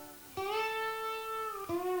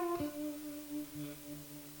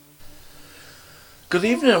Good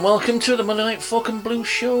evening and welcome to the Monday Night Folk and Blues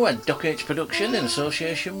Show at Doc H Production in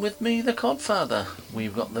association with me, the Codfather.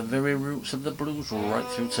 We've got the very roots of the blues right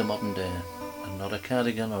through to modern day, and not a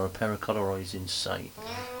cardigan or a pair of corduroys in sight.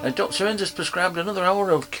 Dr. End has prescribed another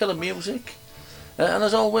hour of killer music, and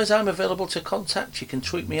as always I'm available to contact. You can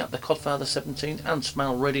tweet me at the Codfather17 and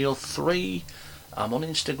Smile Radio 3. I'm on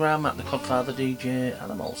Instagram at the Codfather DJ, and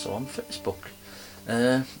I'm also on Facebook.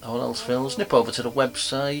 What else, Phil? Nip over to the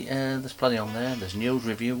website, there's plenty on there. There's news,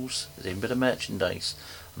 reviews, there's even a bit of merchandise,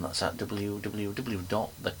 and that's at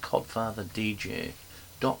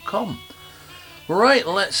www.thecodfatherdj.com. Right,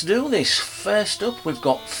 let's do this. First up, we've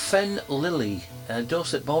got Fen Lily, a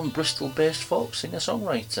Dorset-born, Bristol-based folk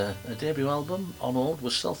singer-songwriter. Her debut album, On Hold,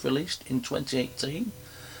 was self-released in 2018,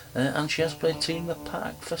 and she has played Tea in the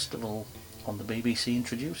Park Festival on the BBC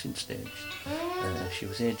introducing stage. She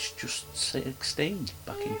was aged just 16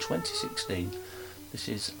 back in 2016. This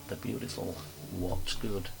is the beautiful What's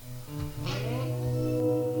Good.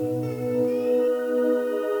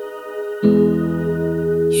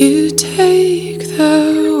 You take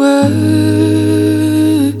the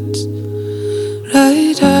words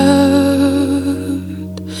right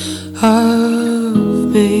out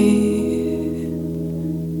of me,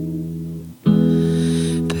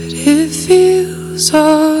 but it feels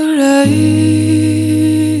alright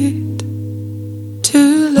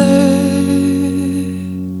to let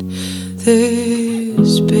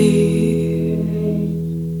this be.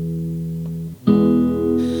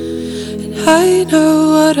 And I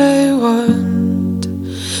know what I want,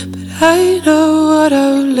 but I know what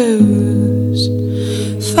I'll lose.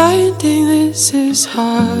 Finding this is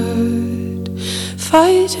hard,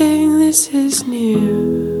 fighting this is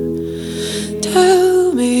new.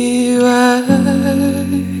 Tell me why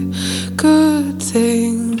good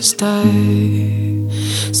things die,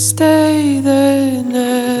 stay the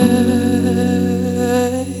night.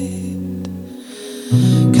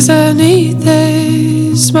 'Cause I need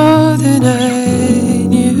this more than I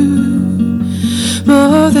knew,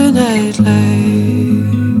 more than I'd like,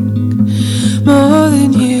 more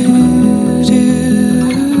than you do.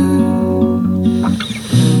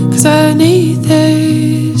 'Cause I need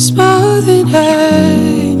this more than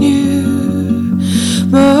I knew,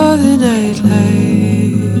 more than I'd like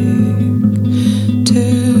to.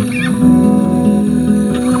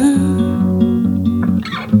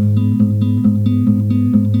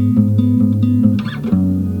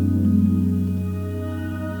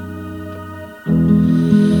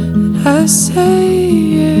 I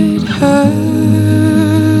say it hurts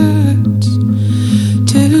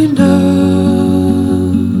to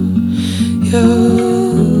know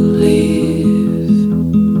you'll leave,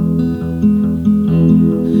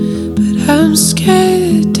 but I'm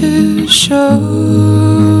scared to show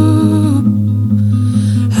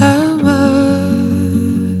how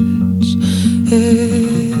much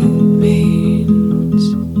it means.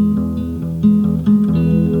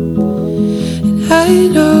 And I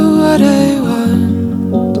know what I want,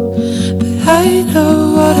 but I know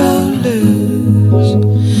what I'll lose.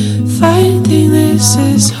 Finding this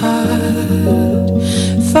is hard,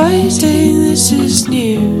 fighting this is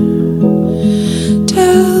new.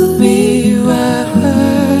 Tell me why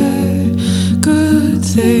good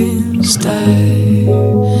things die,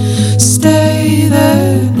 stay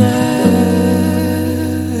the night.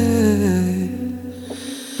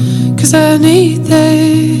 'Cause I need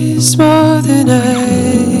this more than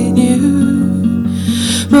I knew,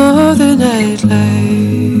 more than I'd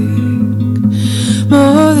like,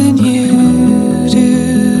 more than you do.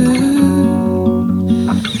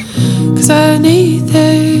 'Cause I need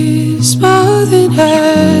this more than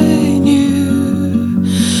I knew,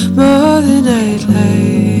 more than I'd like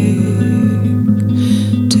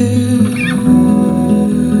to.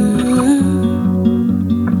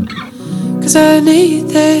 'Cause I need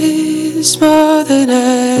this more than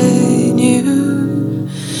I knew,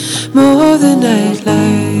 more than I'd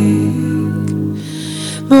like,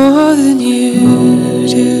 more than you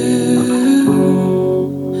do.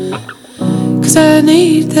 'Cause I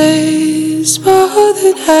need this more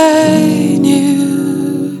than I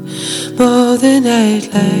knew, more than I'd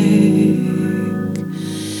like.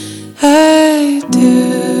 I do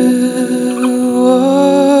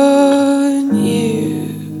want you.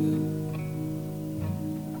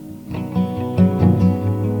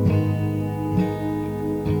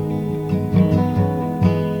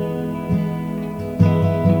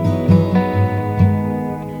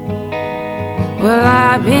 Well,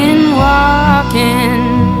 I've been walking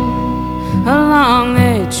along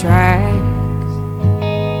the tracks,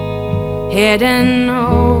 heading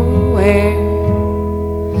nowhere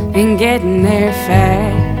and getting there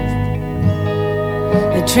fast.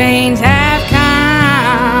 The trains have come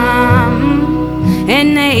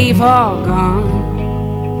and they've all gone,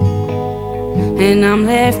 and I'm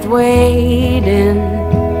left waiting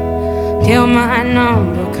till my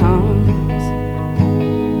number comes.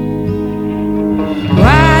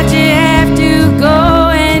 Why'd you have to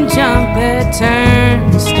go and jump the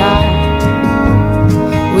turnstile?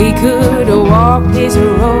 We could have walked this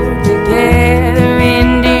road together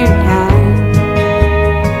in due time.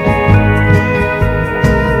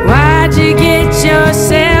 Why'd you get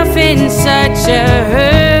yourself in such a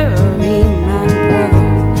hurry, my brother?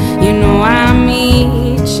 You know I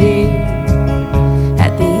meet you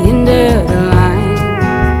at the end of the line.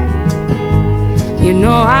 You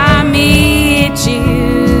know I meet you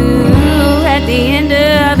at the end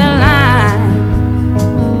of the line.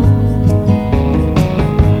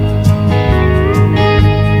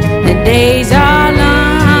 The days are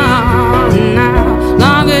long now,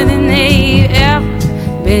 longer than they've ever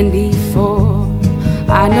been before.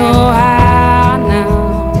 I know how now,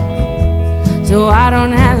 so I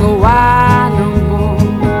don't have to why no more.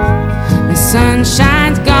 The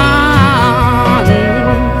sunshine's gone,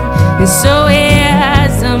 and so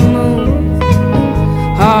is the moon.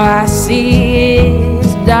 All I see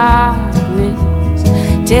is darkness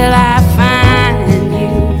till I find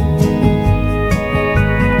you.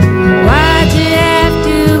 Why'd you have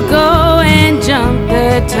to go and jump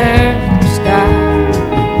the turnstile?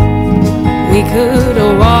 We could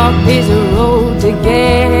have walked this road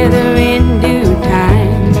together in due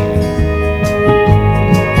time.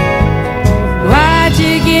 Why'd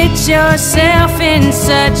you get yourself in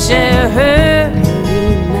such a hurry,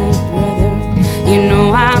 my brother? You know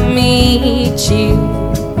I meet you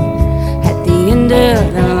at the end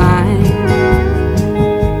of the line.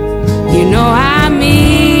 You know I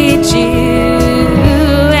meet you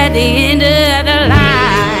at the end of the line.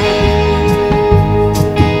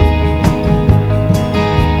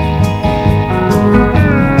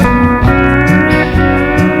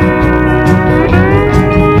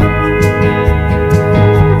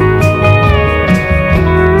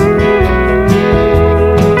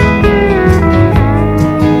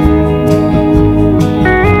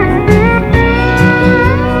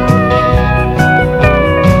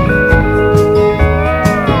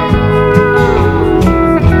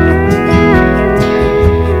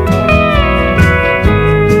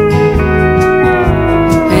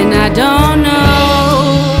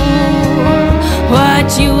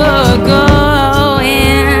 You were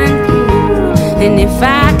going through, and if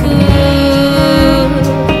I could,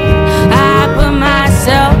 I'd put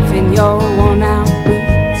myself in your worn out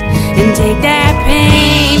boots and take that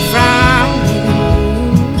pain from you.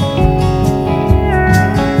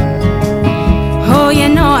 Oh, you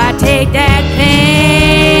know I take that pain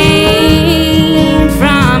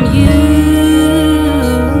from you.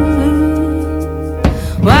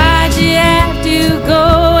 Why'd you have to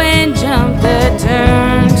go and jump the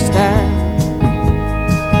turnstile?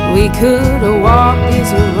 We could have walked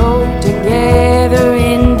this road together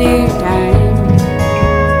in due time.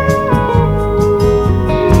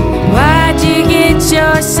 Why'd you get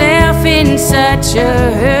yourself in such a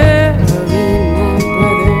hurry, my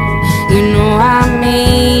brother? You know I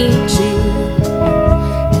meet you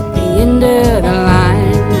at the end of the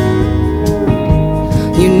line.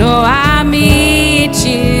 You know I meet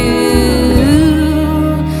you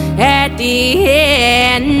at the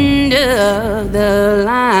end of the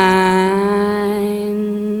line.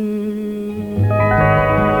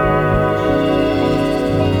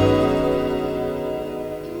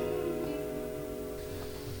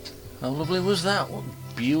 How lovely was that? What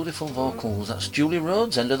beautiful vocals. That's Julie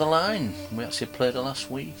Rhodes, End of the Line. We actually played her last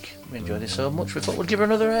week. We enjoyed it so much we thought we'd give her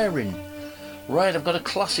another airing. Right, I've got a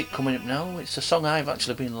classic coming up now. It's a song I've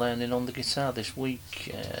actually been learning on the guitar this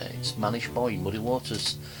week. It's Mannish Boy, Muddy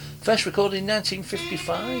Waters. First recorded in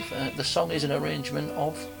 1955. The song is an arrangement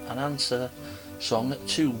of an answer song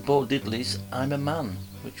to Bo Diddley's I'm a Man,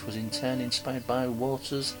 which was in turn inspired by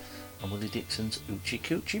Waters and Willie Dixon's Oochie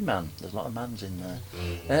Coochie Man. There's a lot of mans in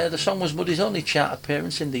there. The song was Muddy's only chart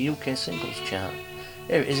appearance in the UK singles chart.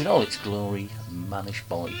 Here it is in all its glory, Mannish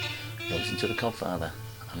Boy. You're listening to The Codfather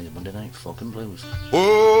and his Monday Night Folk and Blues.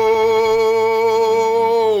 Oh,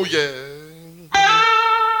 yeah.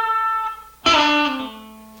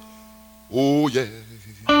 Oh, yeah.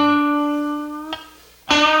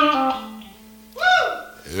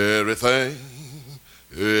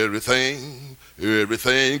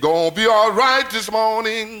 Everything gonna be all right this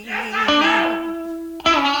morning.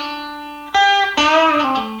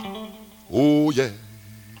 Oh, yeah.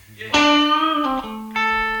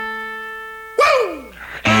 Woo!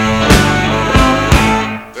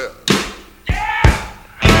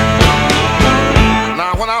 Yeah.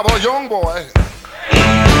 young boy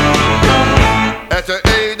at the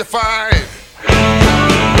age of 5.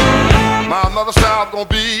 My mother said I was gonna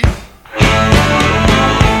be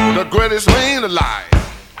the greatest man alive.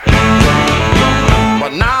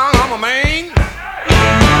 But now I'm a man,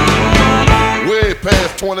 way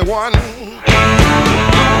past 21.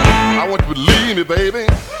 I want you to believe me, baby.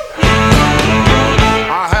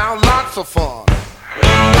 I have lots of fun.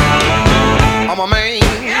 I'm a man.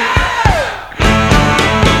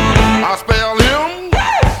 I spell him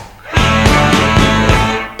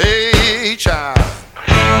H-I-N.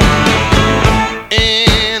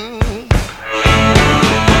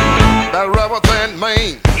 That rubber than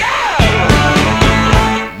man.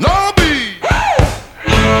 No B.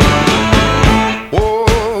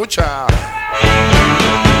 Oh, child.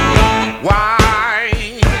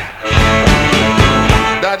 Why?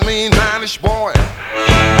 That mean manish boy.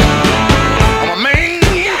 I'm a man.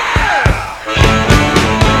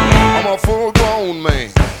 I'm a full-grown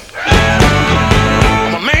man.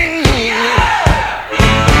 I'm a man.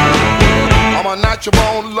 I'm a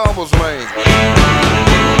natural-born lover's man.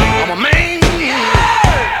 I'm a man.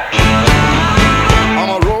 I'm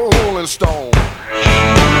a rolling stone.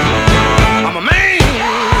 I'm a man.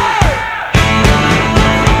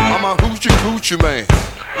 I'm a hoochie coochie man.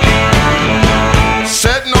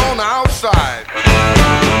 Sitting on the outside,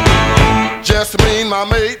 just me and my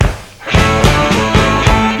mate.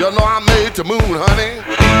 You know I made the moon, honey.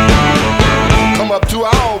 Come up 2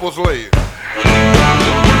 hours late.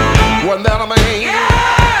 Wasn't that a man?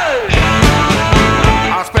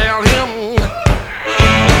 I spelled him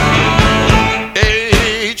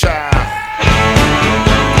H-I-N.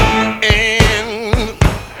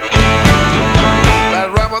 That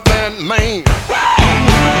rubber than man.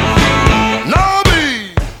 No B.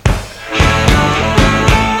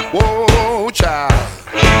 Whoa, child.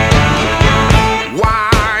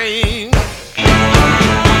 Why?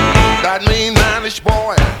 That mean manish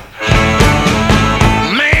boy.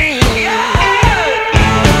 Man.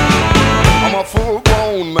 I'm a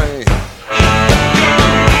full-grown man.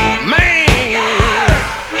 Man.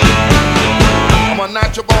 I'm a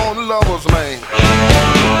natural-born lover's man.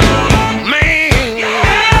 Man.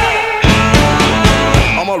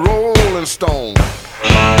 I'm a rolling stone.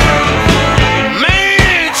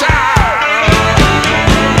 Man, child.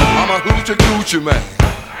 I'm a hoochie coochie man.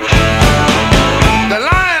 The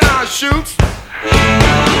lion I shoot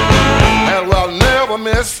and will never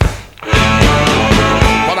miss.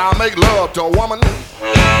 When I make love to a woman,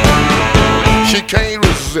 she can't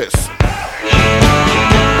resist.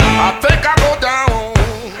 I think I go down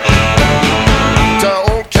to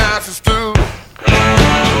old Kansas stew.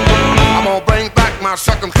 I'm gonna bring back my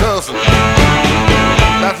second cousin.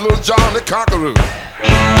 That's little John the Conqueror.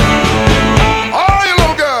 All you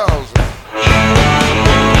little girls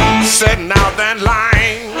sitting out that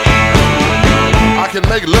line, I can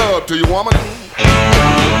make love to you, woman,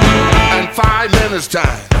 in 5 minutes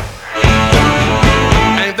time.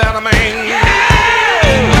 Ain't that a man?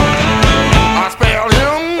 I spell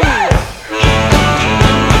him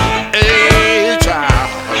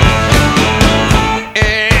H-I-N.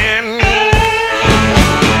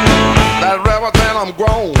 That rubber than I'm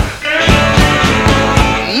grown.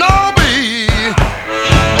 No B.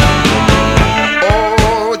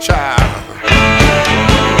 Oh, child.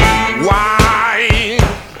 Why?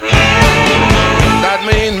 That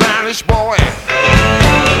mean manish boy.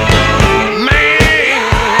 Man.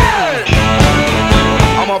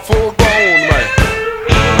 I'm a full-grown man.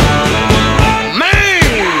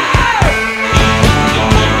 Man.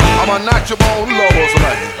 I'm a natural lover's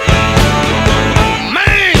man.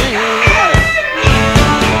 Man.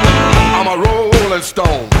 I'm a rolling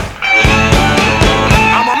stone.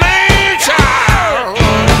 I'm a man child.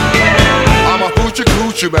 I'm a hoochie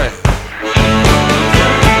coochie man.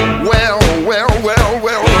 Well, well, well,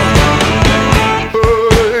 well.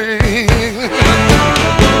 Hey.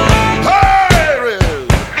 Hurry.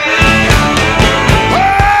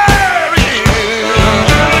 Hurry.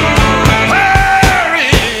 Hurry.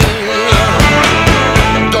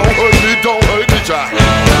 Don't hurt me, child.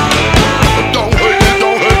 Don't hurt me,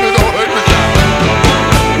 don't hurt me, don't hurt me, child.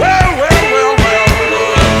 Well, well, well, well.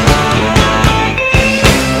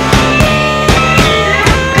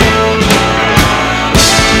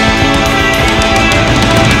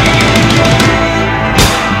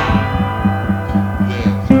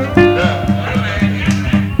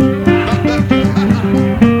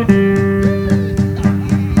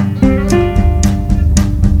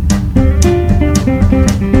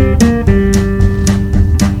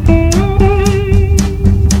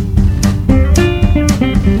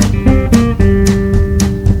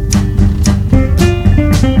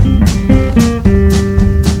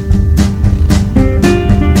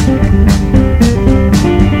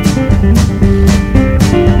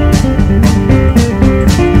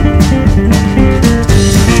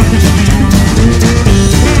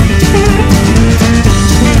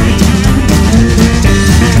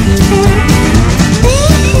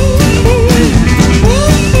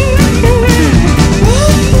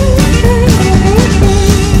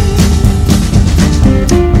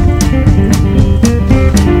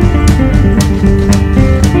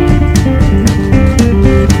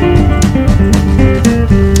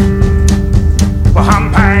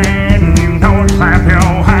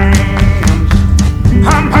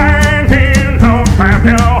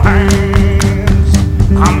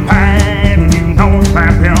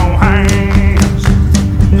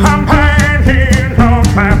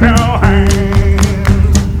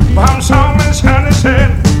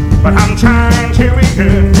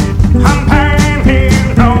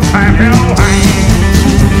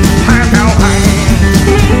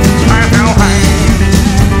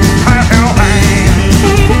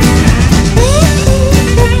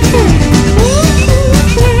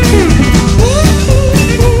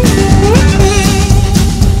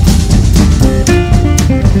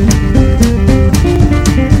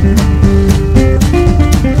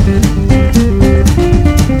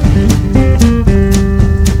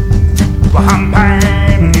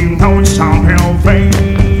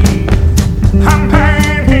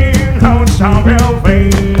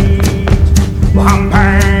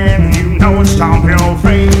 don't stop your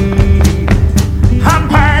feet. I'm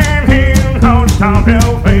painting, don't stop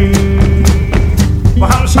your feet.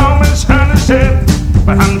 Well, I'm so misunderstood,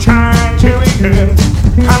 but I'm trying to be good.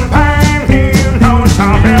 I'm painting, don't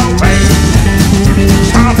stop your feet.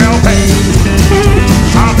 Stop your feet.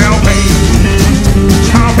 Stop your feet.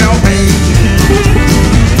 Stop your feet.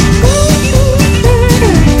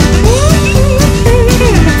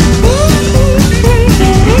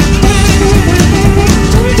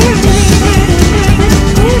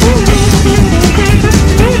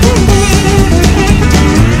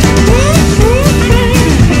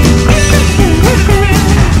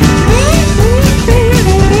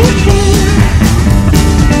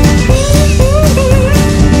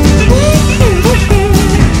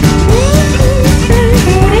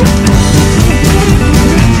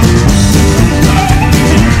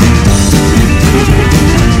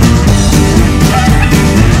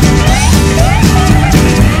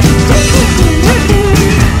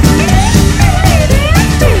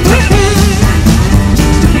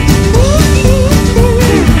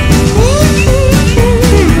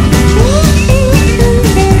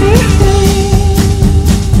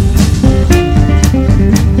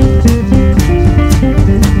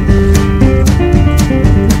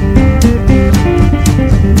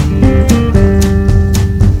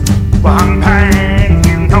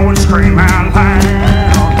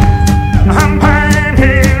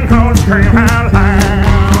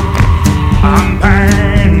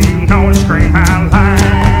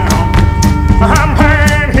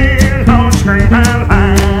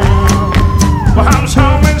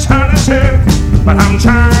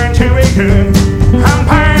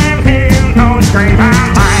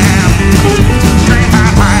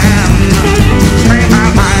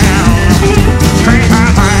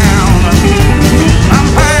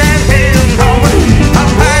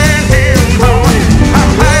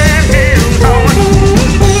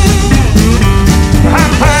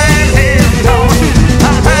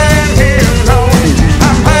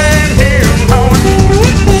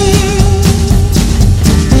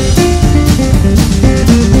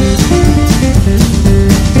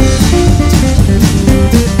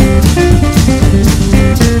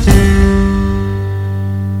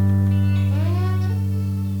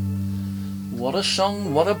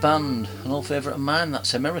 What a band. An old favourite of mine,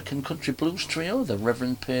 that's American country blues trio, the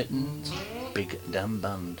Reverend Peyton's Big Damn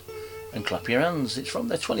Band. And clap your hands, it's from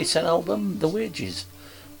their 2010 album The Wages,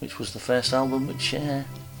 which was the first album which had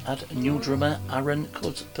new drummer Aaron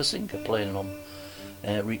Persinker playing on,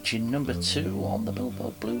 reaching number 2 on the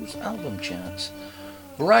Billboard Blues album charts.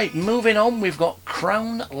 Right, moving on, we've got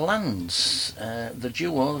Crown Lands. The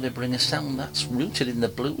duo, they bring a sound that's rooted in the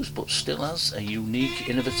blues but still has a unique,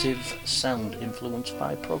 innovative sound influenced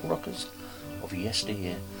by prog rockers of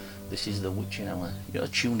yesteryear. This is the Witching Hour. You're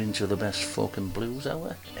tuned into the best folk and blues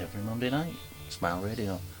hour every Monday night. Smile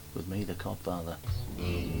Radio with me, the Codfather.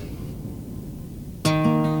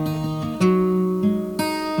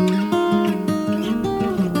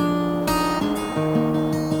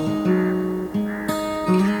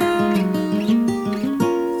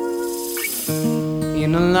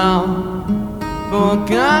 In a long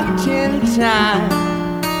forgotten time,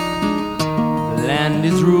 the land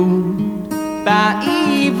is ruled by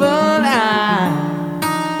evil eyes,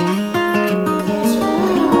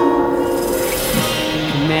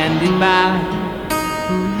 commanded by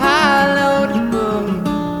hallowed books,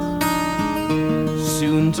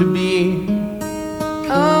 soon to be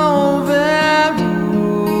overruled.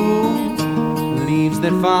 Leaves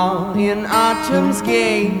that fall in autumn's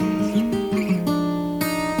gate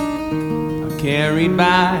carried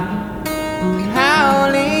by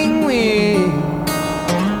howling wind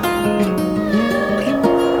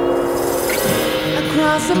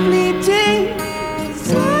across a fleeting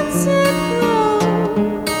sunset road.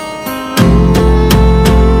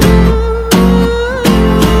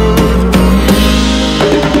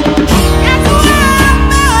 As the wild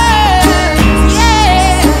birds,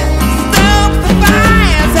 yeah, stoke the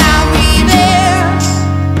fires, I'll be there.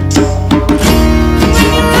 When you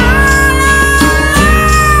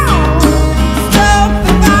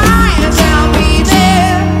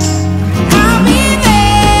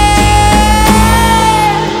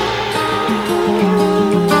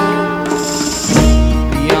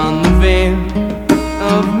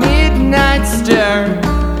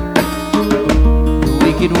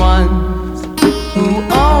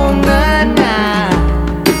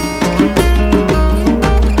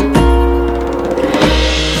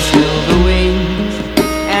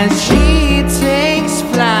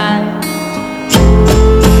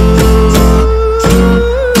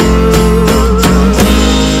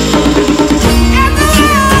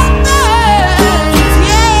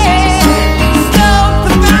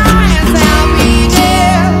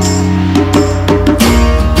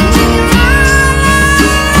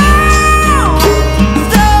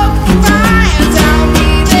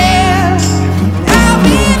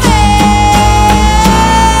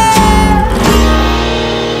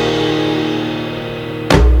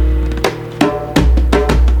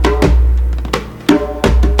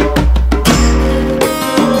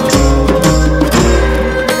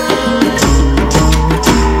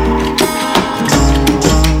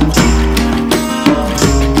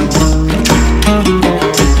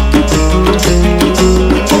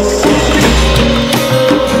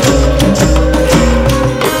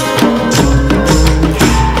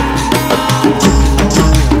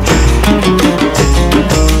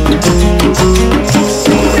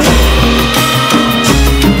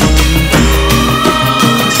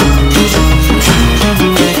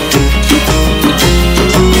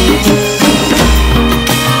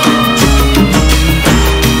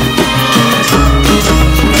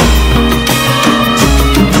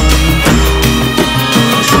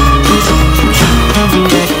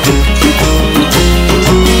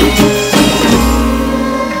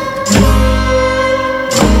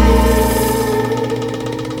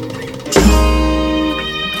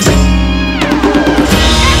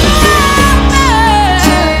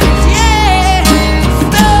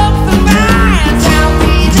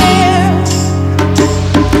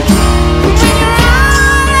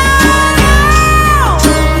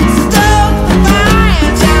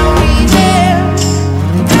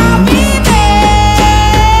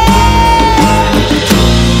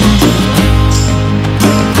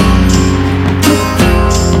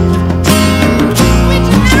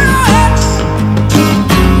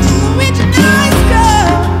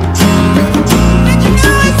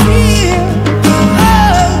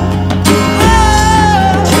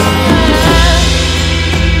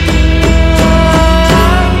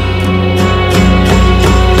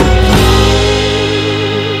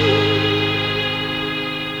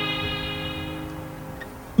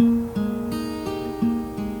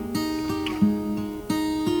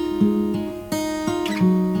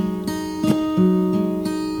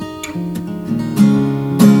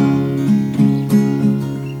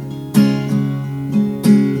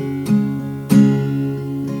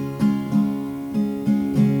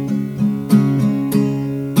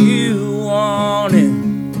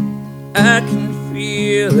I can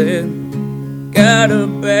feel it. Got a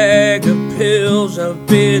bag of pills I've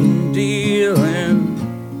been dealing,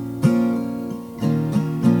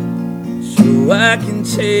 so I can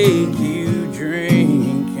take you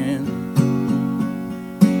drinking.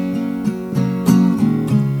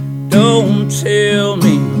 Don't tell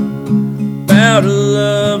me about a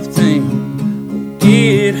love thing. We'll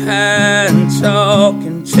get high and talk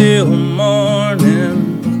until morning.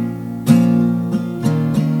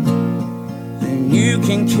 You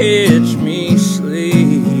can catch me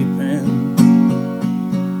sleeping,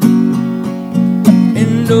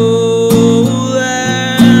 and all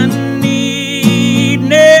I need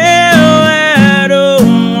now I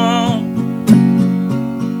don't want,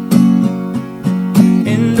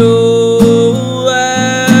 and all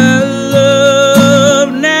I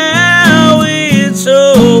love now it's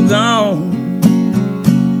all gone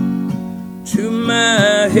to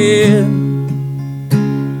my head.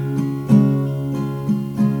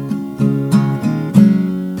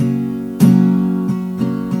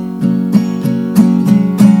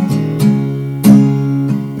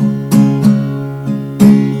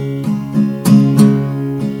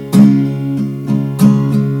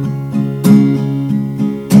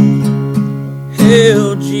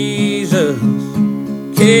 Hell, Jesus,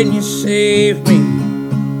 can you save me?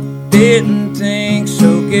 Didn't think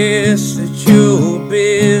so, guess that you're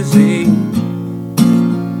busy.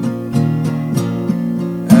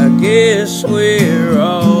 I guess we're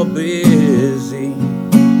all busy.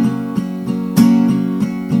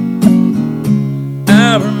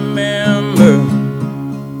 I remember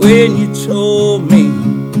when you told me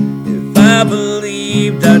if I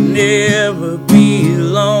believed I'd never be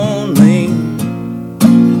lonely.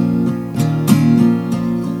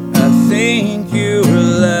 I think you're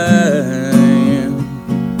lying,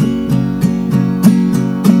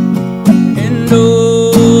 and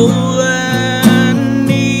all I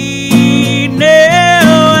need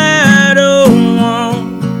now I don't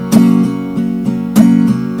want,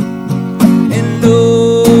 and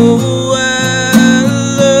all I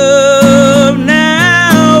love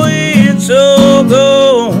now it's all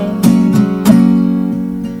gone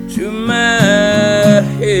to my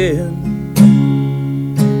head.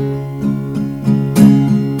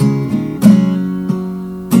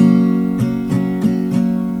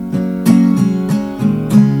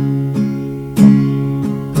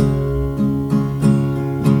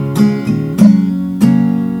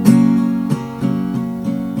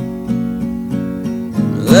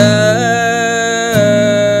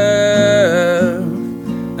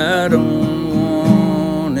 I don't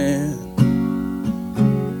want it.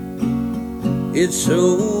 It's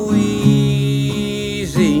so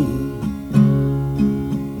easy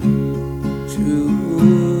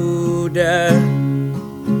to die.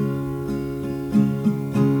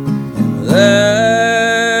 And life,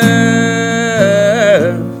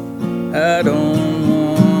 I don't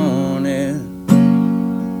want it.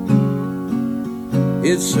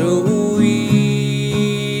 It's so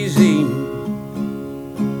easy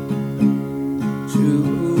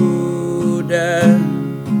to die.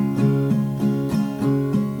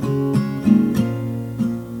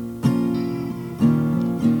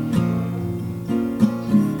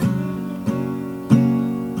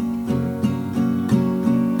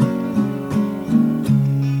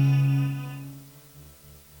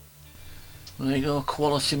 There you go,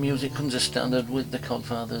 quality music comes as standard with the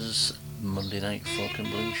Codfathers Monday Night Folk and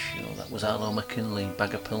Blues show. That was Arlo McKinley,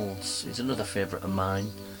 Bag of Pills. He's another favourite of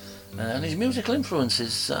mine. And his musical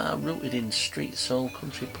influences are rooted in street soul,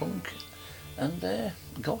 country punk and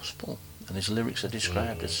gospel. And his lyrics are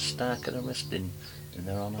described as stark and arresting in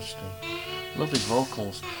their honesty. Love his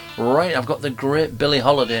vocals. Right, I've got the great Billie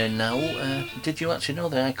Holiday now. Did you actually know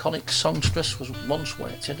the iconic songstress was once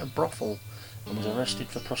worked in a brothel and was arrested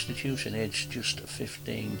for prostitution, aged just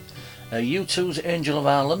 15. U2's Angel of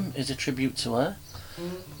Harlem is a tribute to her.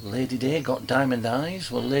 Lady Day got diamond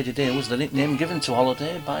eyes. Well, Lady Day was the nickname given to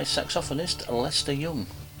Holiday by saxophonist Lester Young,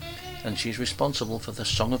 and she's responsible for the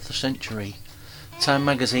Song of the Century. Time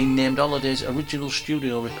magazine named Holiday's original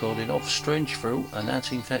studio recording of Strange Fruit, a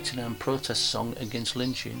 1939 protest song against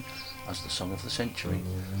lynching, as the Song of the Century.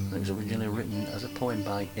 And it was originally written as a poem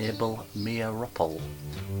by Abel Meeropol.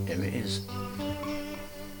 Here it is.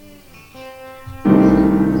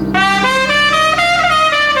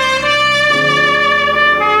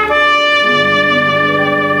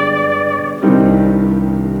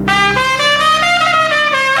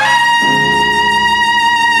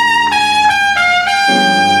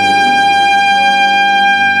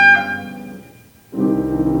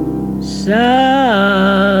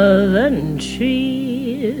 Southern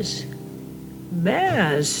trees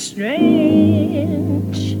bear strange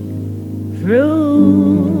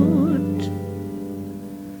fruit,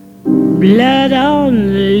 blood on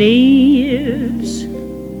the leaves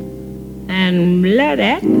and blood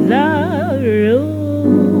at the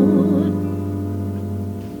root,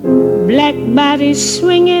 black bodies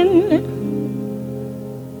swinging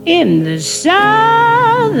in the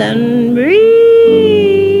southern breeze,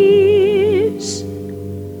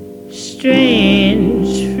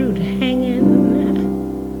 strange fruit hanging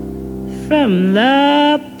from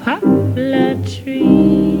the poplar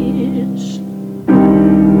trees.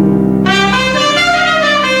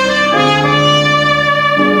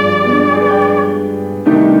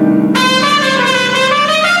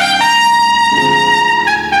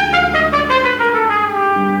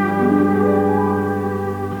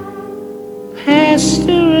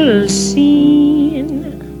 Pastoral scene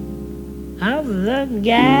of the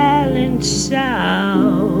gallant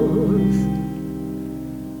South,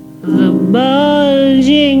 the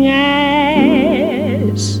bulging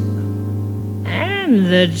eyes and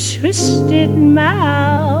the twisted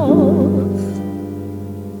mouth,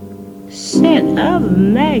 scent of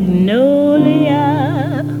magnolia,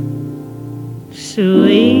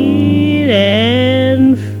 sweet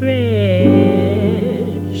and fresh.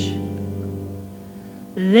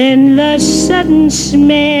 Then the sudden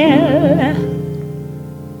smell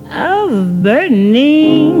of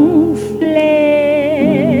burning flesh.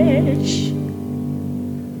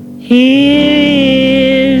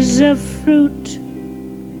 Here is a fruit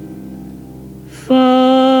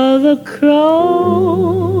for the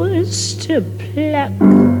crows to pluck,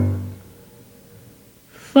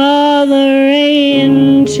 for the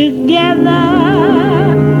rain to gather,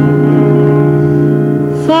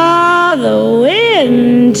 for the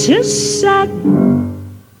wind to suck,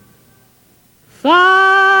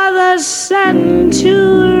 for the sun to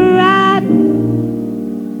rot,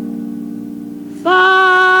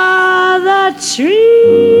 for the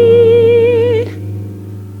tree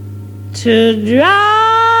to drop.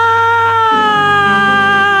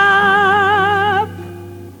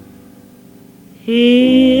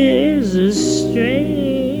 Here's a strange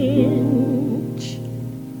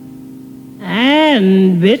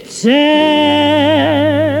and bitter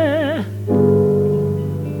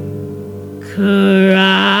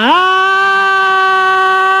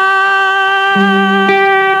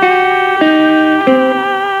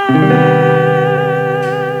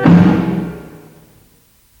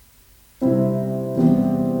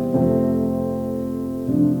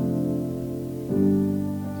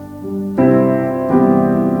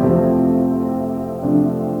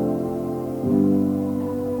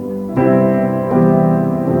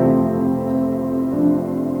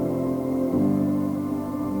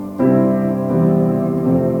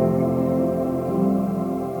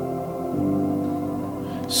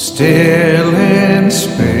Still in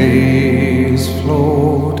space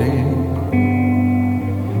floating,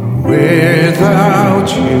 without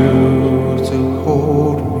you to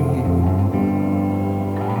hold me.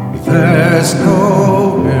 There's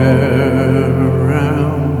no air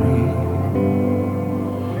around me.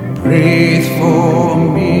 Breathe for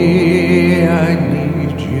me, I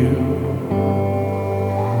need you.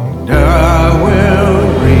 And I will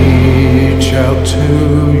reach out to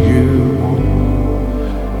you.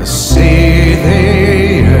 I see the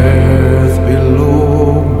earth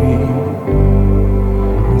below me.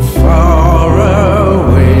 I'm far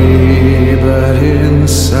away, but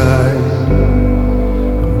inside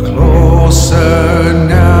I'm closer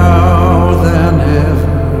now than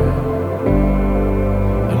ever.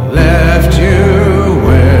 I left you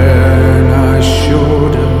when I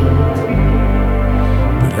shouldn't,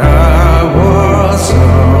 but I was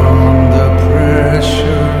under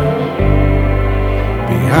pressure.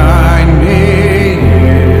 Behind me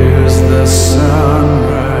is the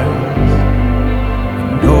sunrise. I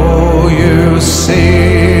know you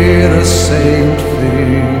see the same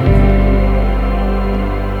thing.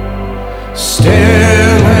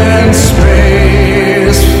 Still in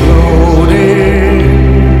space floating,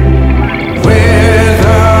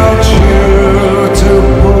 without you to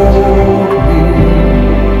hold me.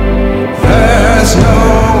 There's no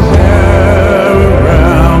air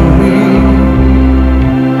around me.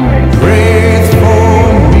 Breathe for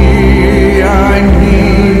me, I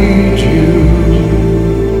need you.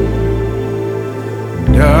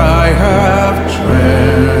 And I have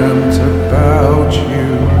dreamt about you.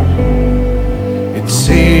 It's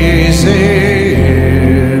easy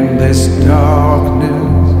in this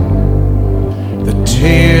darkness, the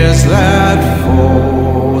tears that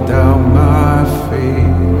fall down my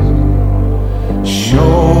face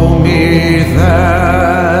show me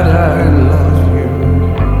that I love you.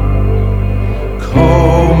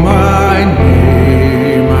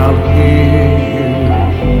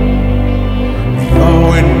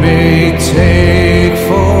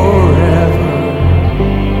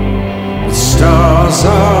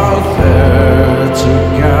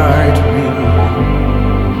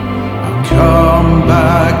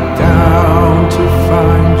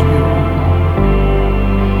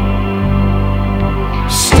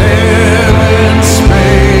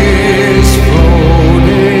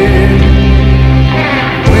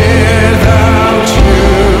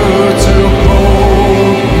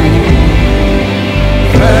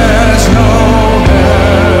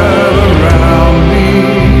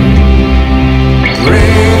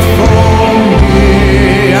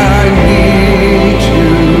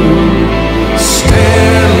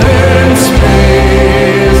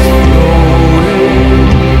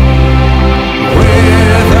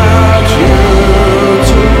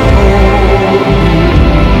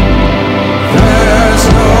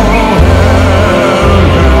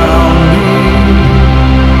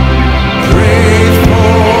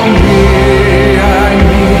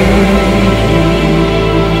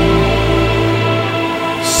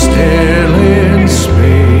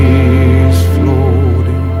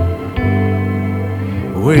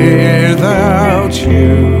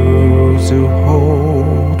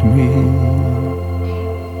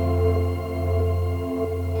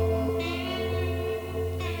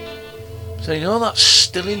 So you know, that's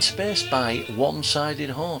Still in Space by One-Sided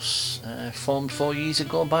Horse, formed 4 years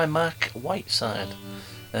ago by Mark Whiteside,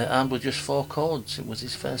 and with just 4 chords. It was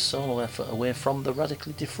his first solo effort away from the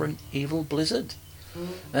radically different Evil Blizzard.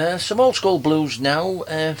 Some old school blues now,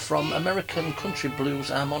 from American country blues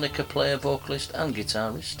harmonica player, vocalist and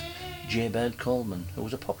guitarist J. Bird Coleman, who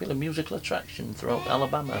was a popular musical attraction throughout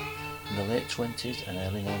Alabama in the late 20s and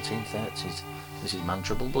early 1930s. This is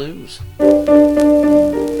Mantrable Blues.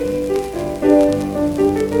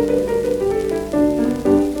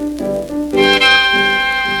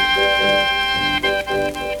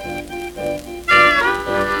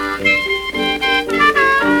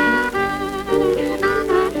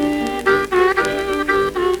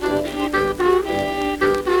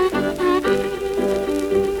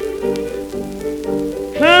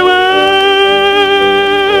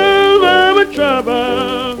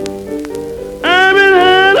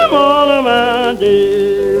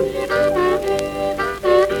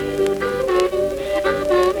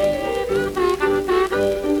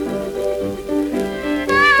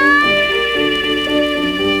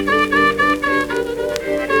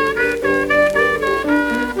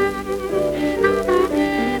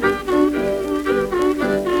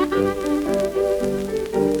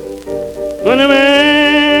 When a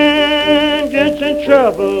man gets in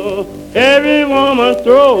trouble, every woman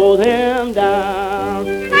throws him down.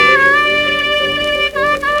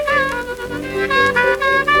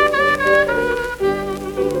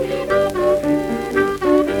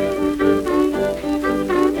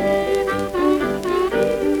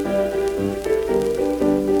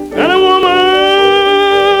 And a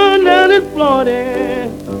woman down in Florida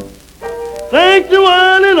thanks the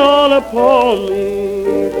one and all upon me.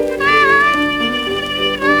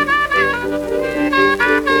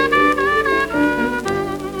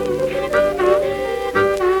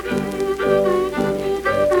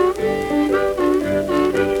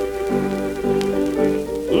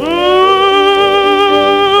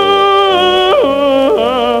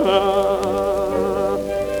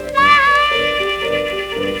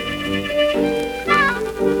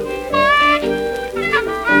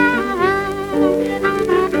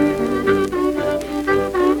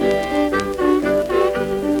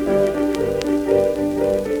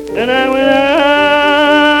 And I went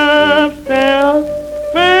upstairs,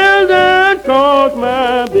 fell down, caught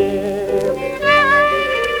my bed.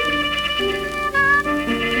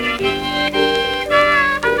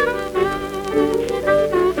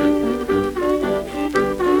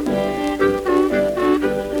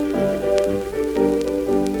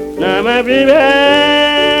 Now my baby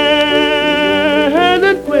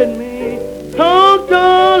hasn't quit me, talked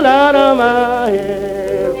all out of my head.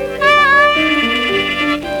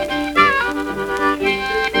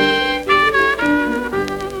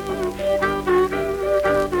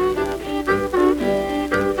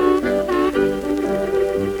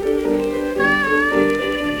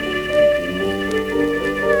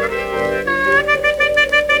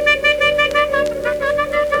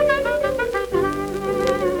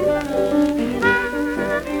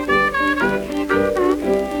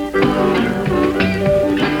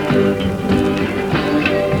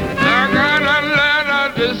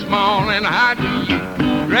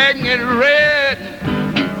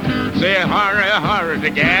 The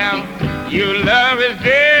gal you love is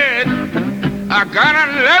dead. I got a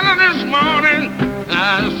letter this morning. I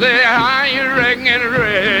say, how you reckon it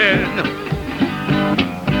read?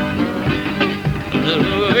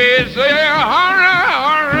 They say, hurry,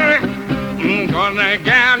 hurry, 'cause the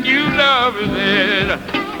gal you love is dead.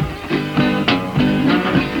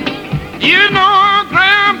 You know, I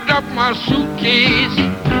grabbed up my suitcase,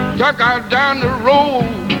 took out down the road.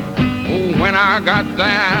 Oh, when I got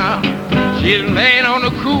there, she's laying on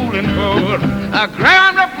the cooling board. I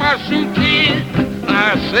grabbed up my suitcase,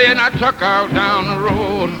 I said, I took her down the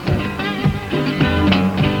road.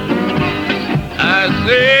 I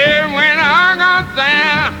said, when I got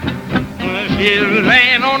there, she's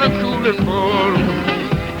laying on the cooling board.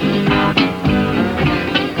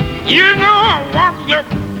 You know, I walked up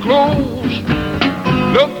close,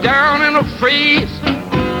 looked down in her face.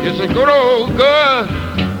 It's a good old girl.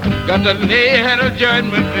 Got the day at a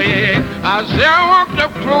judgment day. I said, I walked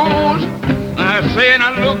up close. I said,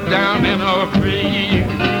 I looked down in her face.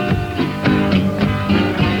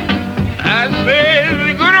 I said,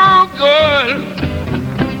 the good old girl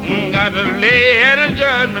got the day at a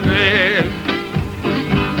judgment day.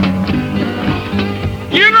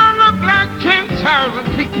 You don't look like 10,000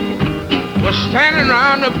 people were standing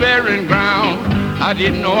around the burying ground. I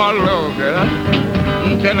didn't know I loved her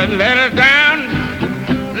until I let her down.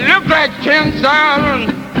 Looked like 10,000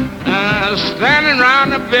 standing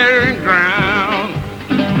round the burying ground.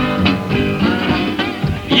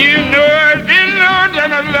 You know I didn't know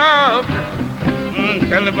that I loved her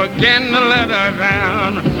until I began to let her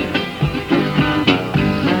down.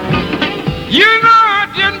 You know I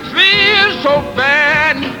didn't feel so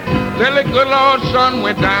bad till the good Lord's sun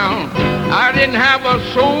went down. I didn't have a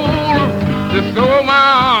soul to throw my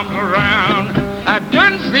arms around. I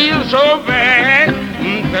didn't feel so bad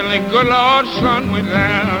till the good Lord's sun went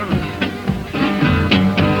down.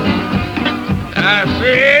 I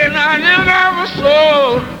said I didn't have a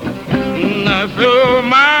soul to throw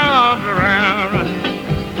my arms around.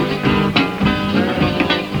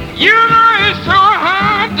 You know it's so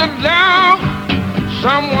hard to love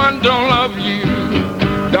someone don't love you.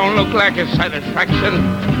 Don't look like a satisfaction.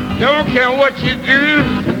 Don't care what you do.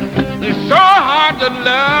 It's so hard to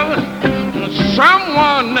love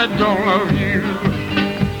someone that don't love you.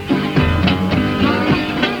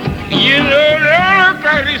 You know, don't look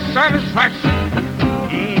like it's satisfaction.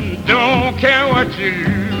 Don't care what you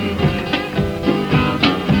do.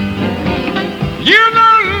 You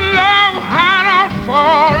know, love hard or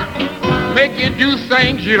fall, make you do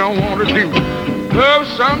things you don't want to do. Love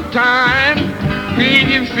sometimes leave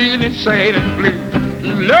you feeling sad and blue.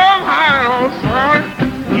 Love hard or fall,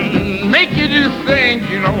 make you do things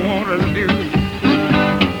you don't want to do.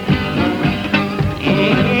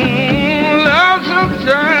 Love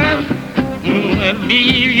sometimes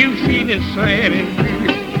leave you feeling sad and blue.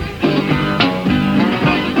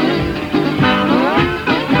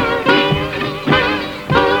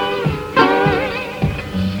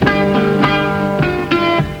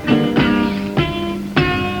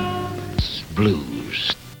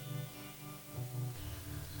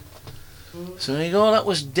 So there you go, that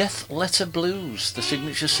was Death Letter Blues, the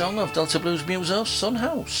signature song of Delta Blues muso Son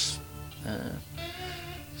House.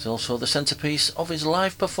 It's also the centrepiece of his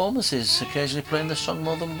live performances, occasionally playing the song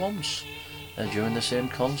more than once during the same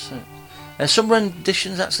concert. Some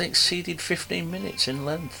renditions actually exceeded 15 minutes in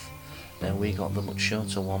length. We got the much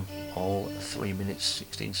shorter one, all 3 minutes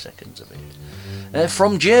 16 seconds of it.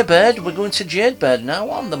 From Jaybird, we're going to Jadebird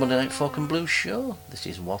now on the Monday Night Folk and Blues show. This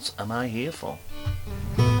is What Am I Here For?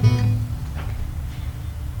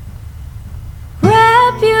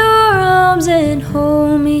 Wrap your arms and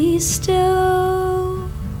hold me still.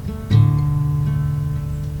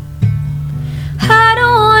 I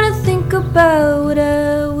don't want to think about what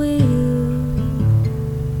I will.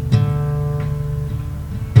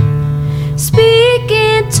 Speak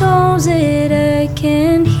in tones that I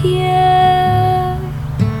can hear,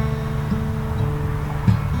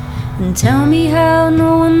 and tell me how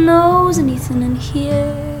no one knows anything in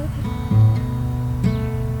here.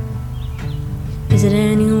 Is it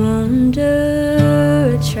any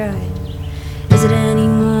wonder I tried? Is it any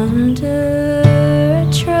wonder I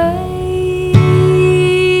tried?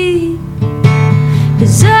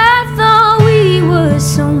 'Cause I thought we were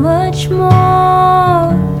so much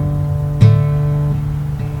more.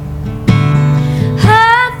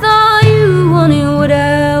 I thought you wanted what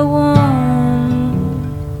I want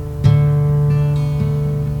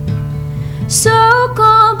so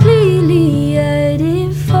completely I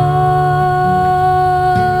did fall.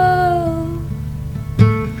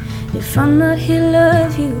 If I'm not here,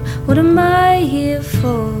 love you, what am I here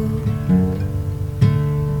for?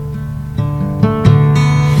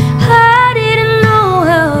 I didn't know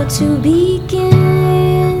how to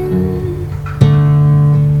begin,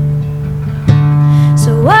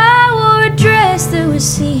 so I wore a dress that was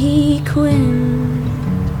sequined.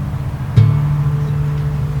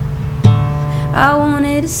 I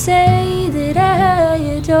wanted to say that I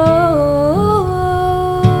adore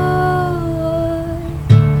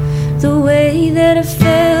the way that I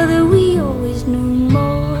felt, that we always knew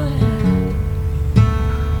more.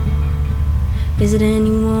 Is it any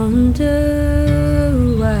wonder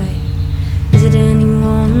why? Is it any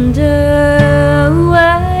wonder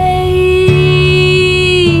why?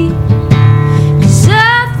 'Cause I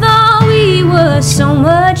thought we were so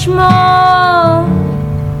much more.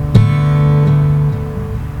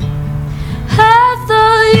 I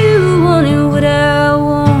thought you wanted what I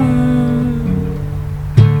want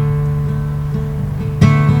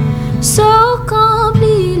so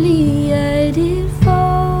completely I did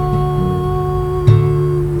fall.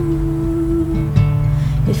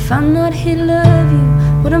 If I'm not here to love you,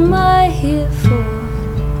 what am I here for?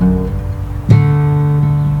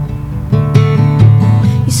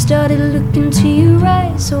 You started looking to your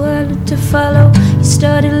right, so I looked to follow. You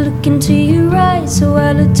started looking to your right, so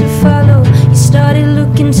I looked to follow. You started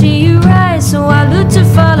looking to your right, so I looked to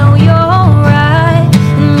follow. You're right,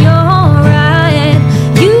 and you're right.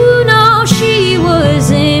 You know she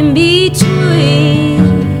was in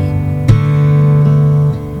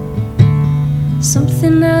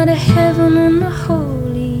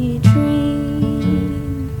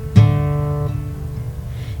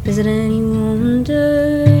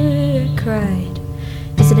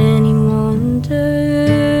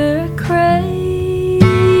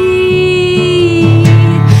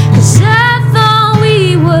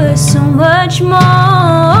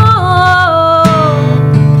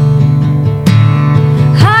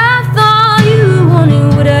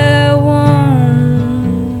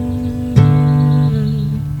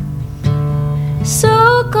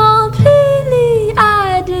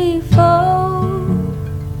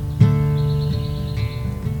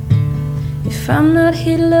If I'm not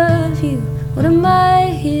here to love you, what am I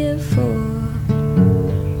here for?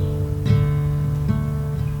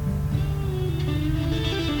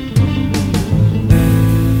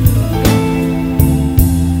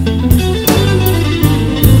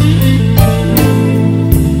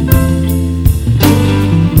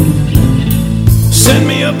 Send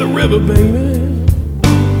me up the river, baby.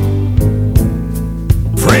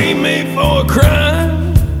 Frame me for a crime.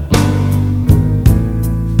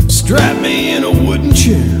 Strap me in a wooden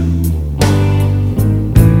chair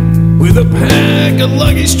with a pack of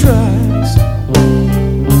Lucky Strikes.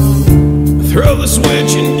 Throw the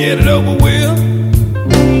switch and get it over with.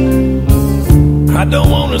 I don't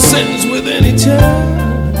want a sentence with any time.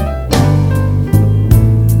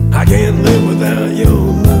 I can't live without your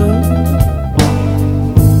love.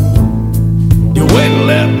 You went and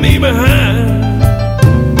left me behind.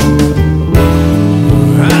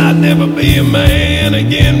 I'd never be a man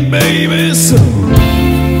again, baby, so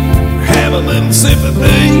have a little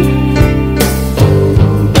sympathy.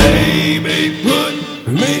 Baby, put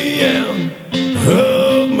me out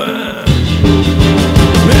of my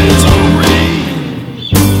misery.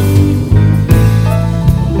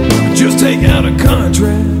 Just take out a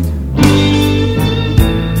contract.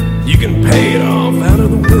 You can pay it off out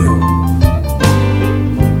of the will.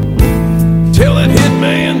 Tell that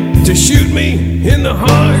hitman to shoot me in the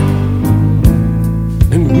heart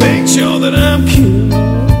and make sure that I'm killed.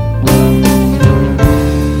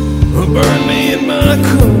 Or burn me in my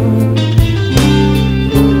car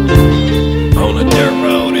on a dirt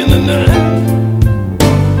road in the night.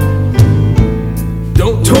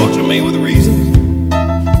 Don't torture me with reasons.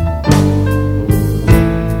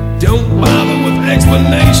 Don't bother with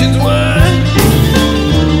explanations why.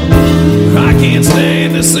 I can't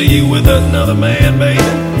stand to see you with another man, baby.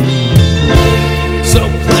 So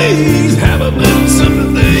please have a little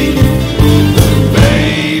sympathy.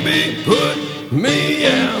 Baby, put me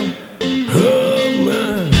out of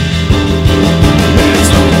my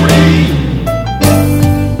misery.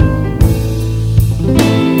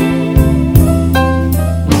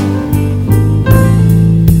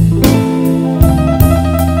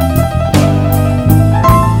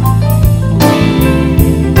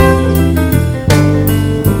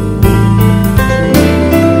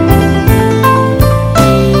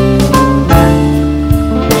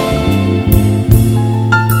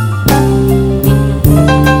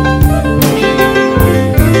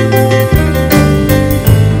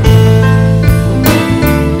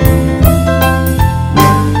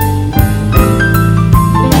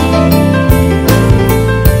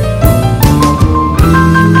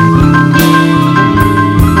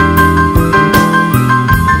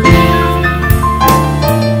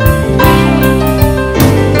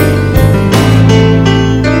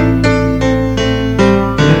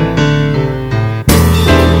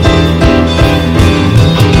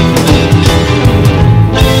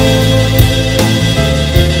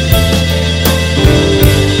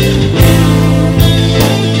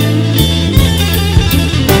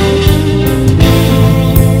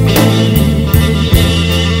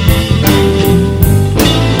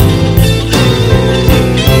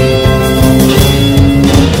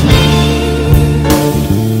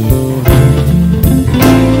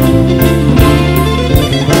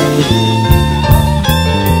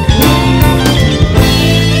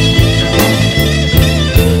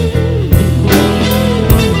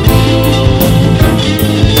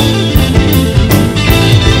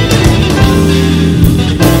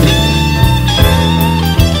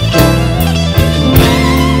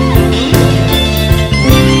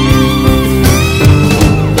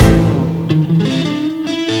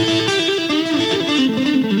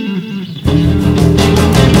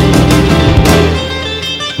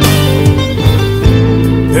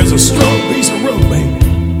 There's a strong piece of road, baby,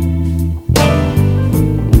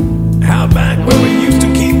 out back where we used to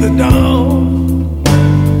keep the dog.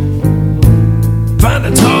 Find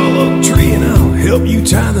a tall oak tree and I'll help you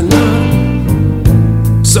tie the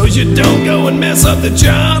knot, so you don't go and mess up the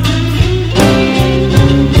job.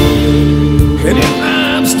 And if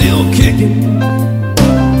I'm still kicking,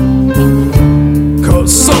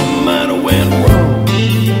 'cause something might have went wrong,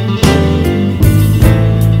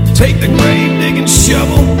 take the grave digging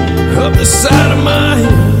shovel up the side of my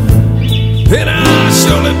head, then I'll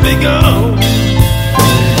surely be gone.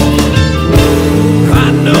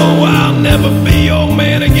 I know I'll never be your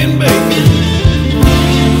man again, baby.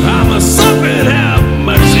 I'm a something, have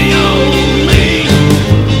mercy on me.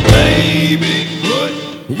 Baby, put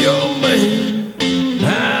your man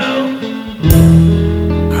out.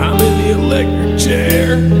 I'm in the electric chair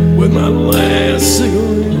with my last cigarette.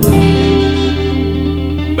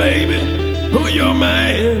 Baby, pull your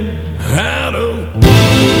man out of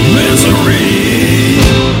misery.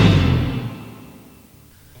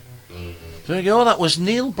 There we go, that was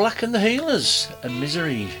Neil Black and the Healers and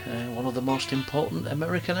Misery, one of the most important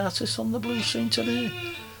American artists on the blues scene today.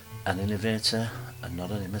 An innovator and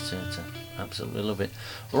not an imitator. Absolutely love it.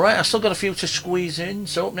 Right, I've still got a few to squeeze in.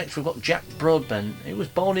 So up next we've got Jack Broadbent. He was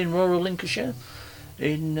born in rural Lincolnshire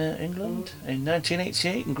in England in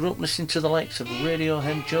 1988 and grew up listening to the likes of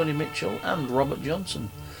Radiohead, Joni Mitchell and Robert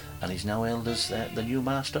Johnson. And he's now hailed as the new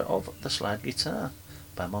master of the slide guitar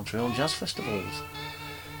by Montreal Jazz Festivals.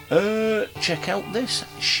 Check out this,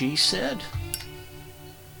 She Said.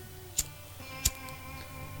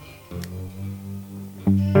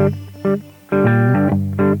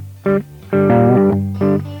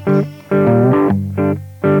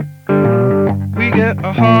 We get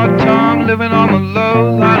a hard time living on the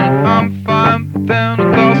low line. I'm fine, but then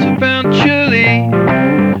of course eventually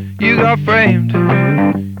you got framed,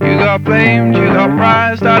 you got blamed, you got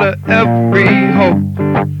prized out of every hope.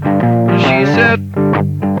 And she said,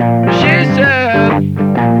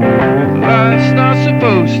 life's not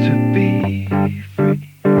supposed to be free.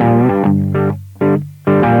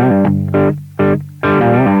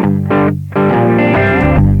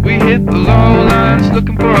 We hit the low lines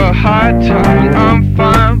looking for a high time, and I'm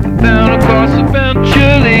fine, but then of course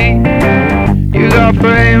eventually you got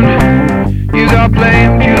framed, you got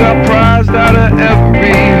blamed, you got prized out of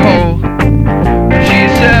every hole. She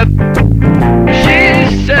said,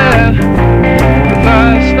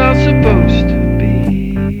 life's not supposed to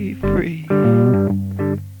be free.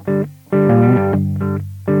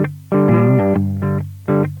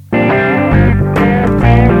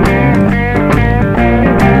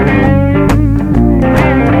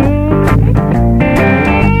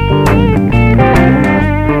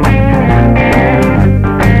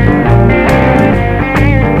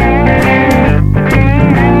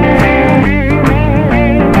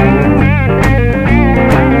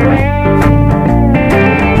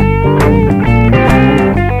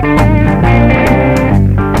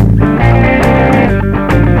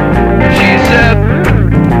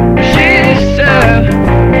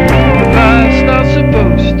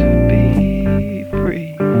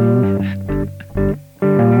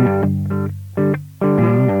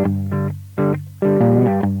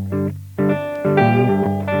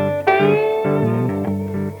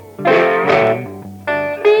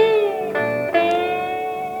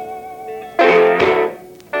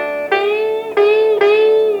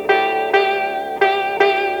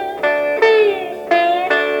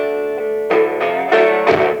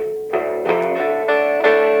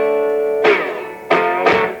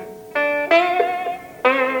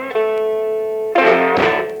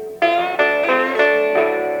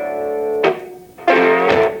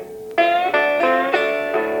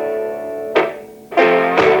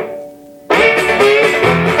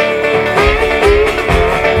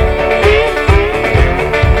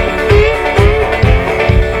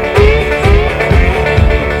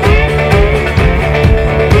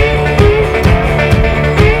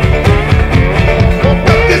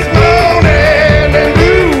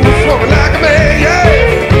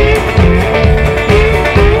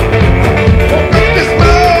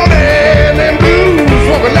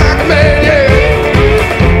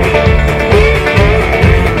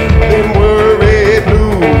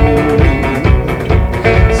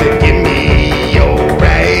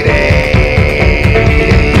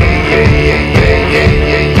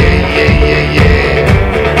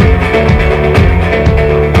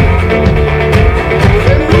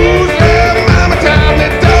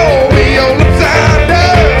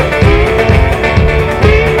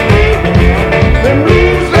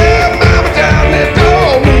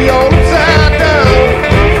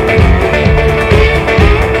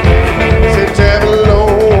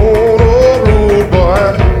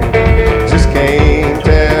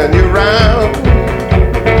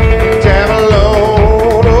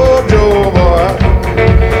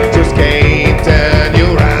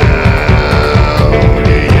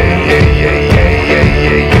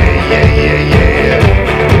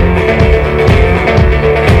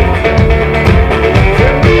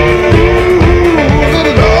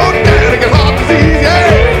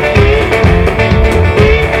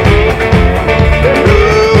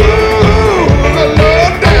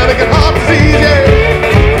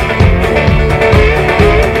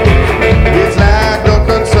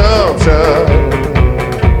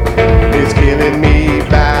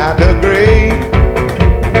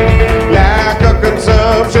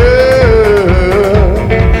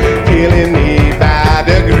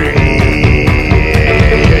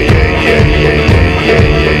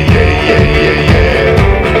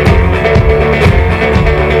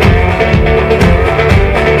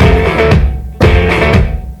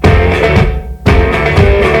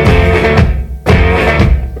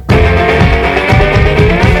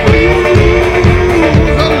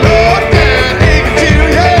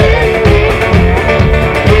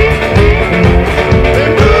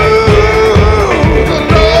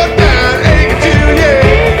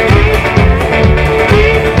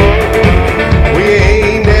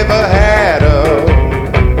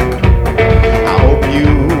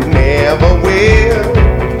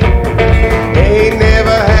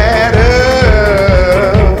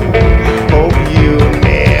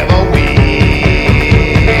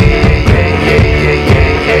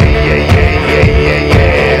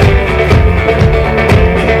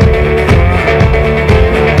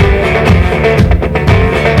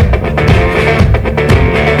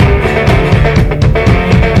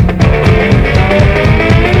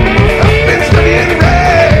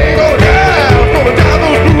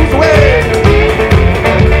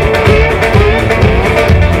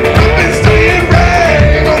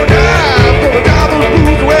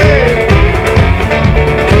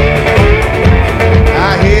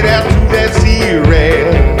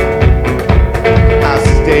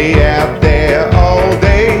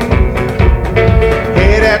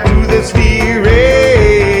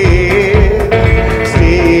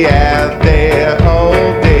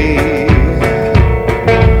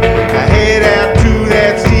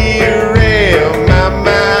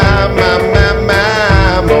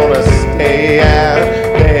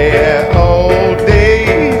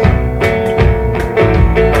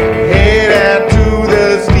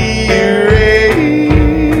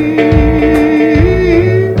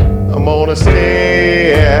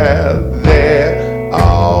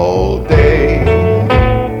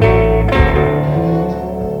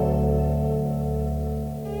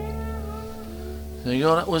 There you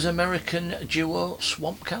go, that was American duo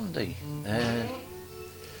Swamp Candy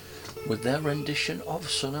with their rendition of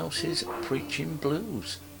Sunhouse's Preaching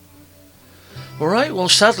Blues. Alright, well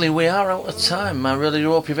sadly we are out of time. I really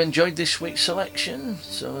hope you've enjoyed this week's selection.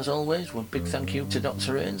 So as always, one big thank you to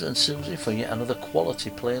Dr. Haynes and Susie for yet another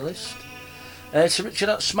quality playlist. To Richard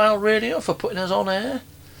at Smile Radio for putting us on air.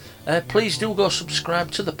 Please do go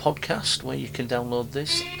subscribe to the podcast where you can download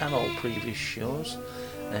this and all previous shows.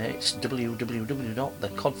 It's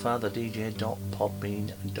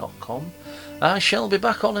www.thecodfatherdj.podbean.com. I shall be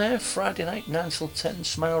back on air Friday night 9 till 10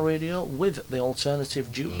 Smile Radio with the Alternative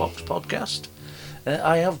Jukebox podcast.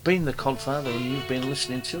 I have been the Codfather and you've been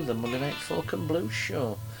listening to the Monday Night Folk and Blues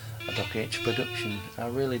Show, a Doc H production. I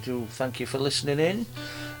really do thank you for listening in.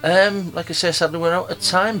 Like I say, sadly we're out of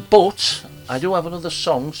time, but I do have another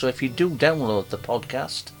song, so if you do download the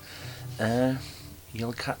podcast,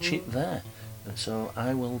 you'll catch it there. And so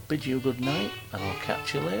I will bid you good night and I'll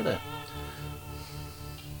catch you later.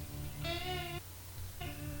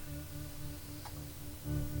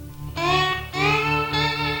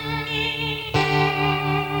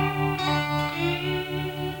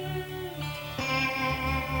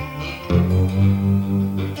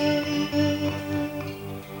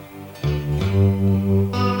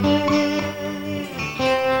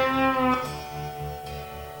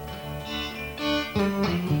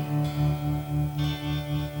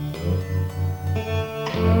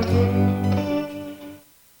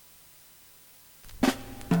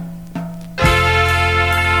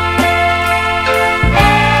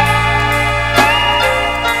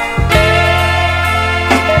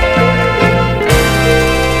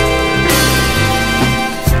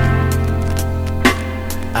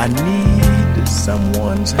 I need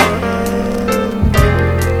someone's hand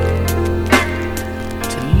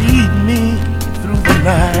to lead me through the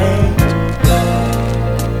night.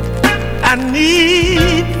 I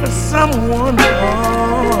need for someone's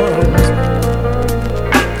arms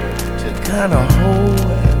to kind of hold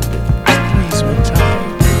and squeeze me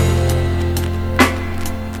tight.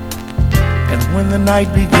 And when the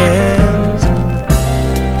night begins,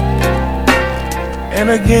 and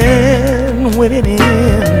again when it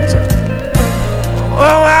ends,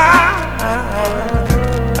 oh,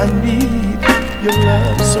 I need your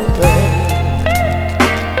love so bad.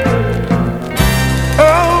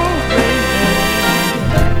 Oh,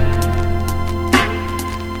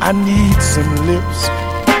 I need some lips.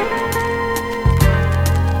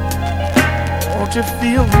 Won't you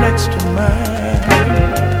feel next to mine?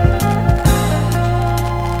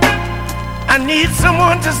 I need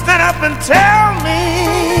someone to stand up and tell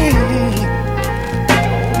me,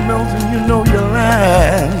 oh, Milton, you know you're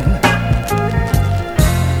lying.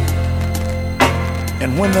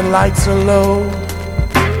 And when the lights are low,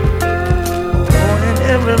 oh, and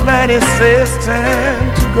everybody says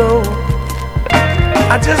time to go,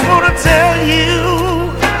 I just want to tell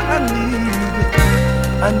you,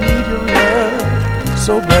 I need your love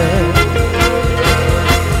so bad.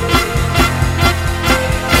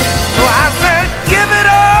 So I said, give it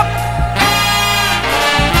up,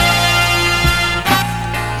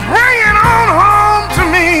 bring it on home to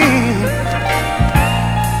me.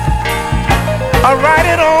 I write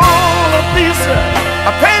it on a piece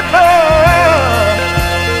of paper,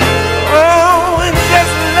 oh, and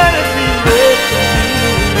just let it be read to me.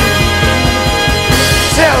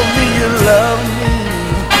 Tell me you love me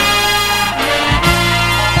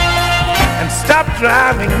and stop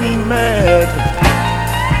driving me mad,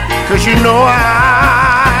 'cause you know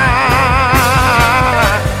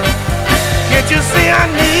can't you see I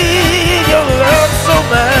need your love so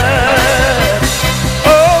bad?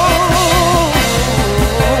 Oh,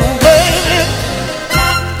 baby,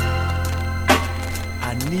 I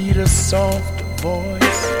need a soft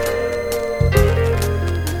voice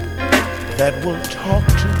that will talk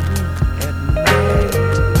to you at night.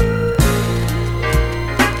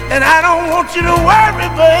 And I don't want you to worry,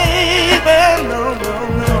 baby, no, no,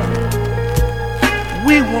 no.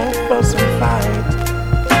 We won't fuss and fight.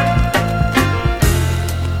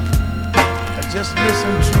 Just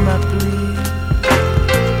listen to my plea,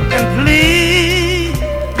 and please,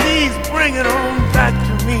 please bring it on back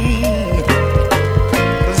to me,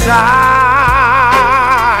 'cause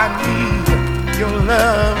I need your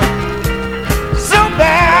love so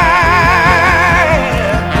bad.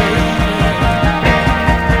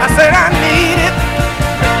 I said I need it.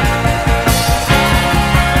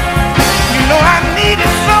 You know I need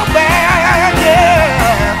it so bad, yeah.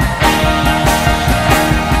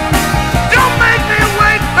 Don't make me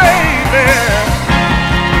wait, baby.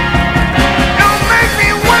 Don't make me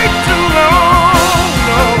wait too long,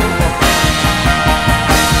 no.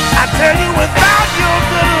 I tell you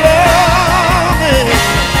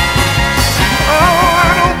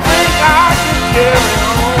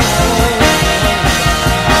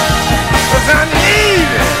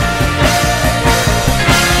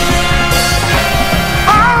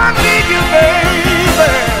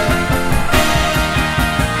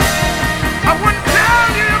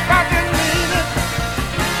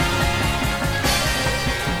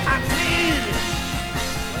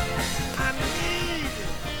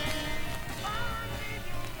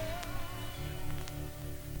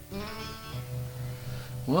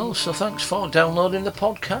Well, so thanks for downloading the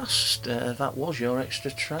podcast. That was your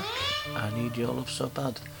extra track, I Need Your Love So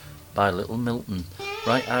Bad, by Little Milton.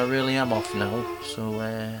 Right, I really am off now, so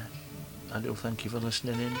I do thank you for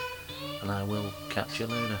listening in, and I will catch you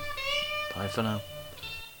later. Bye for now.